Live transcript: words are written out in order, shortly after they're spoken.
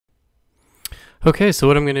Okay, so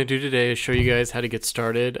what I'm going to do today is show you guys how to get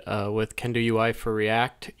started with Kendo UI for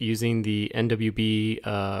React using the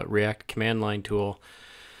NWB React command line tool.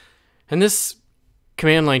 And this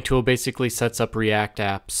command line tool basically sets up React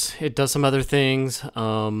apps. It does some other things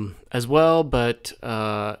as well, but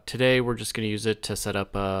today we're just going to use it to set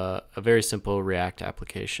up a very simple React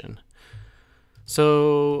application.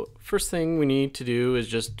 So first thing we need to do is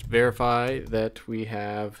just verify that we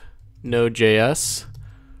have Node.js.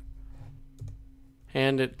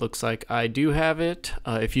 And it looks like I do have it.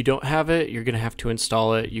 If you don't have it, you're going to have to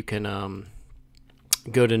install it. You can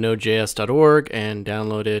go to nodejs.org and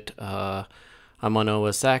download it. I'm on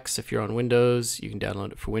OS X. If you're on Windows, you can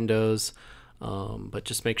download it for Windows. But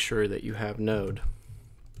just make sure that you have Node.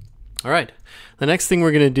 All right. The next thing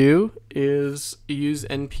we're going to do is use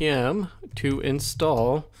npm to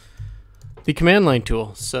install the command line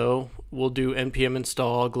tool. So we'll do npm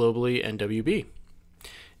install globally nwb.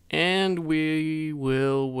 And we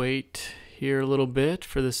will wait here a little bit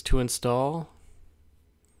for this to install.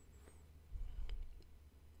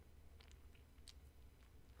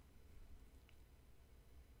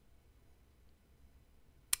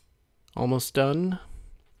 Almost done.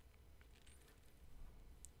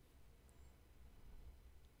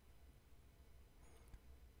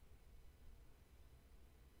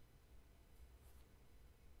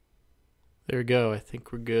 There we go. I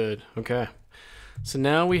think we're good. Okay. So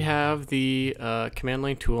now we have the command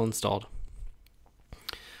line tool installed.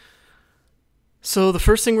 So the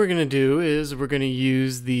first thing we're going to do is we're going to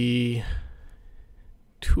use the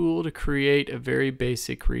tool to create a very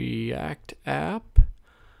basic React app.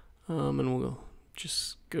 And we'll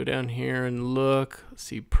just go down here and look.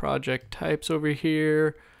 See project types over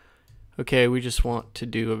here. Okay, we just want to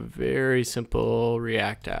do a very simple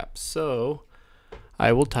React app. So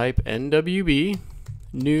I will type nwb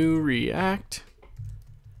new React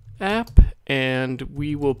app, and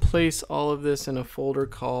we will place all of this in a folder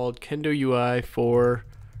called Kendo UI for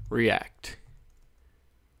React.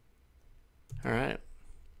 All right.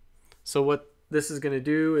 So what this is going to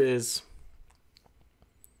do is,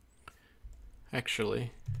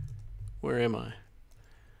 actually, where am I?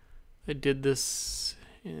 I did this.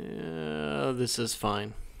 This is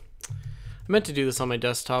fine. I meant to do this on my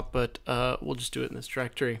desktop, but we'll just do it in this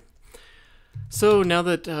directory. So now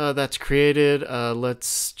that that's created,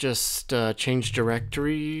 let's just change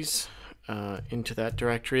directories into that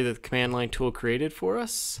directory that the command line tool created for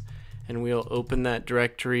us. And we'll open that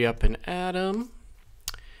directory up in Atom.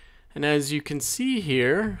 And as you can see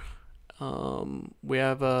here, we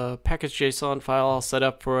have a package.json file all set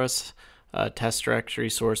up for us, test directory,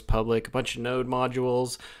 source public, a bunch of node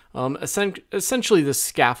modules, essentially the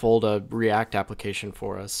scaffold a React application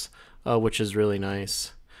for us, which is really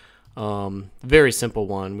nice. Very simple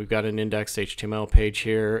one. We've got an indexed HTML page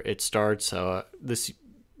here. It starts, this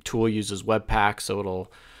tool uses Webpack, so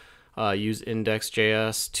it'll use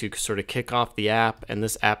index.js to sort of kick off the app, and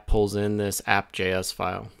this app pulls in this app.js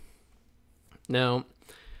file. Now,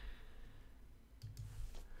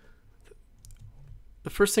 the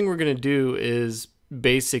first thing we're going to do is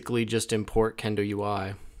basically just import Kendo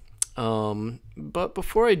UI. But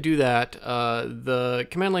before I do that, the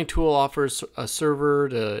command line tool offers a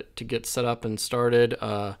server to get set up and started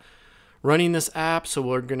running this app. So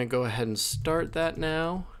we're going to go ahead and start that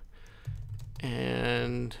now.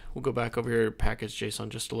 And we'll go back over here to package.json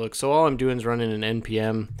just to look. So all I'm doing is running an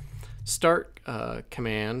npm start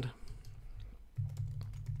command.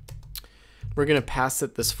 We're going to pass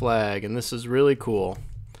it this flag, and this is really cool.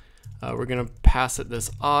 We're going to pass it this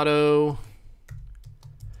auto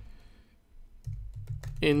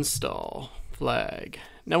install flag.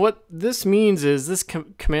 Now what this means is this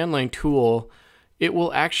command line tool, it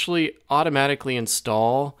will actually automatically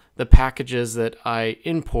install the packages that I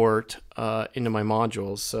import into my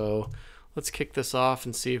modules. So let's kick this off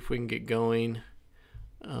and see if we can get going.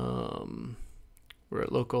 We're at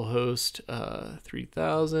localhost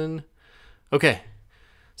 3000. Okay,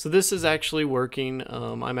 so this is actually working.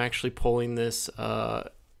 I'm actually pulling this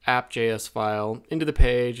app.js file into the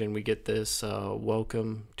page, and we get this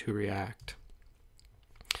welcome to React.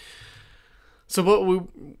 So what we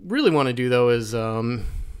really want to do though is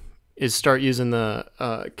start using the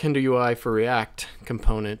Kendo UI for React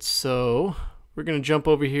components. So we're going to jump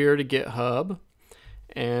over here to GitHub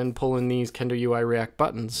and pull in these Kendo UI React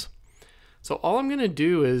buttons. So all I'm going to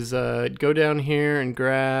do is go down here and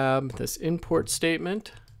grab this import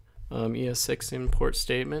statement, ES6 import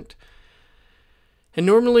statement. And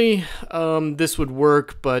normally this would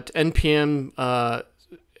work, but npm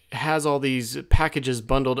has all these packages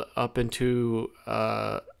bundled up into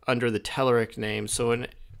under the Telerik name. So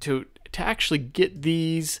to actually get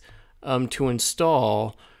these to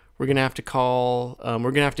install, we're gonna have to call,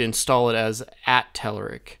 we're gonna have to install it as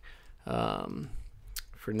 @Telerik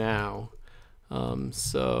for now.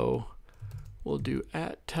 So we'll do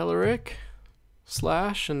 @Telerik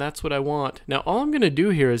 / and that's what I want. Now all I'm gonna do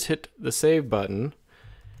here is hit the save button,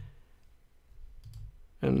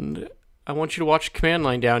 and I want you to watch the command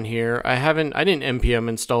line down here. I didn't npm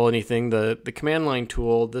install anything. The command line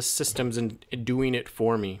tool, this system's doing it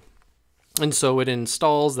for me. And so it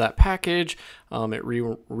installs that package, it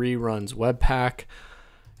reruns Webpack,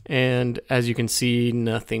 and as you can see,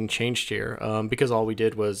 nothing changed here because all we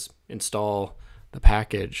did was install the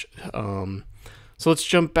package. So let's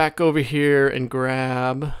jump back over here and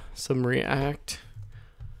grab some React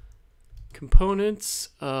components.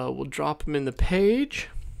 We'll drop them in the page,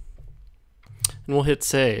 and we'll hit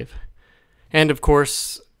save. And of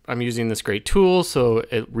course, I'm using this great tool, so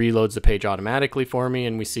it reloads the page automatically for me,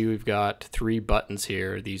 and we see we've got 3 buttons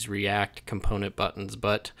here, these React component buttons,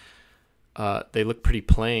 but they look pretty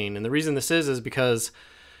plain. And the reason this is because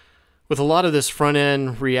with a lot of this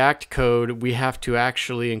front-end React code, we have to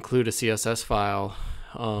actually include a CSS file.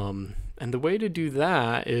 And the way to do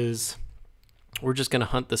that is we're just going to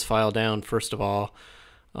hunt this file down first of all.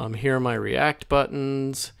 Here are my React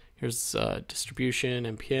buttons. Here's distribution,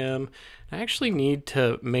 npm. I actually need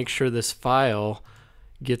to make sure this file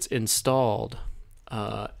gets installed.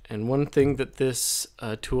 And one thing that this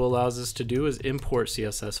tool allows us to do is import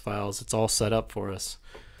CSS files. It's all set up for us.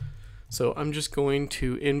 So I'm just going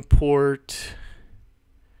to import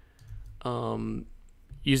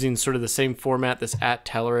using sort of the same format, this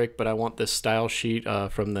 @Telerik, but I want this style sheet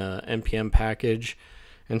from the npm package.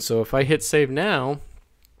 And so if I hit save now,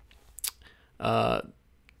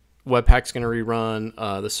 Webpack's going to rerun,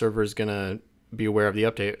 the server is going to be aware of the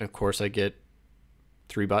update, and of course I get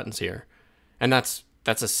 3 buttons here. And that's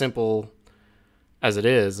as simple as it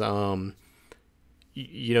is.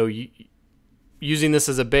 Using this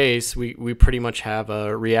as a base, we pretty much have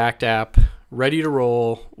a React app ready to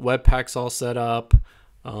roll. Webpack's all set up.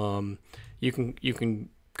 You can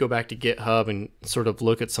go back to GitHub and sort of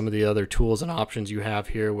look at some of the other tools and options you have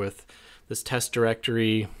here with this test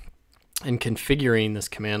directory and configuring this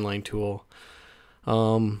command line tool.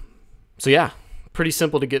 So yeah, pretty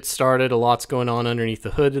simple to get started. A lot's going on underneath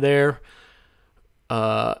the hood there.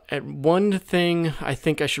 And one thing I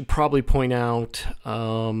think I should probably point out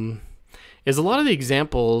is a lot of the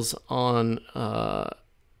examples on the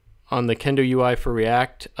Kendo UI for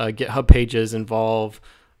React GitHub pages involve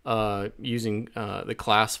using the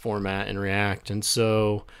class format in React. And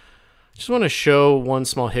so I just want to show one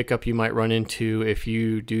small hiccup you might run into if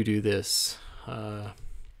you do this.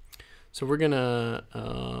 So we're gonna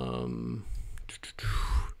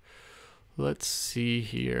let's see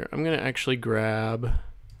here. I'm gonna actually grab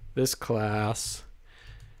this class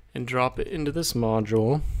and drop it into this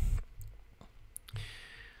module,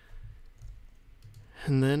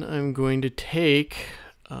 and then I'm going to take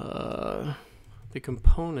the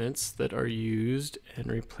components that are used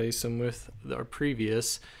and replace them with our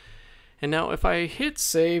previous. And now if I hit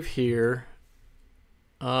save here,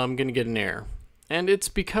 I'm going to get an error. And it's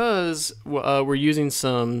because we're using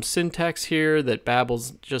some syntax here that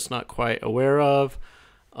Babel's just not quite aware of.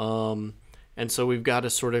 And so we've got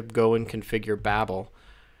to sort of go and configure Babel.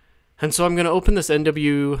 And so I'm going to open this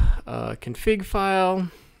NW config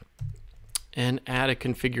file and add a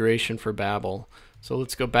configuration for Babel. So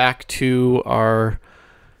let's go back to our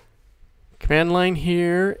command line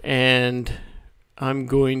here, and I'm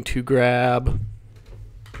going to grab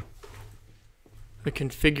the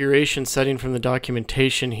configuration setting from the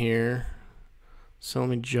documentation here. So let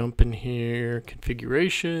me jump in here,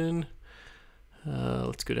 configuration.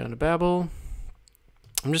 Let's go down to Babel.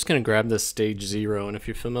 I'm just going to grab this stage 0, and if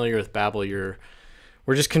you're familiar with Babel, we're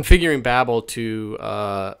just configuring Babel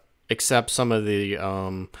to accept some of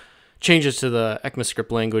the changes to the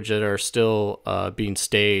ECMAScript language that are still being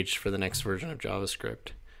staged for the next version of JavaScript.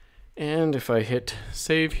 And if I hit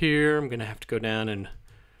save here, I'm going to have to go down and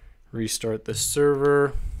restart the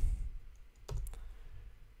server.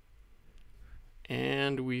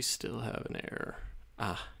 And we still have an error.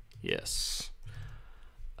 Ah, yes.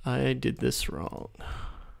 I did this wrong.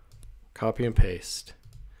 Copy and paste.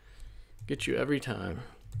 Get you every time.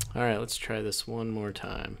 All right, let's try this one more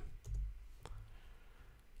time.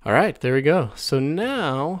 All right, there we go. So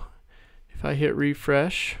now, if I hit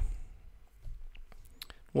refresh,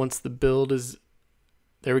 once the build is,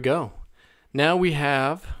 there we go. Now we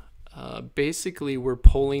have, basically we're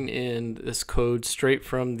pulling in this code straight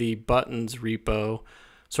from the buttons repo,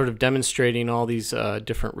 sort of demonstrating all these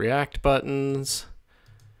different React buttons.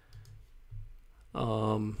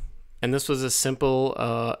 And this was as simple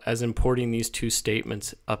as importing these two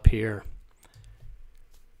statements up here.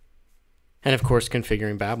 And of course,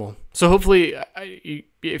 configuring Babel. So hopefully,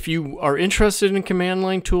 if you are interested in a command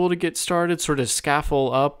line tool to get started, sort of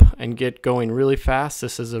scaffold up and get going really fast,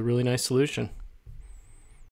 this is a really nice solution.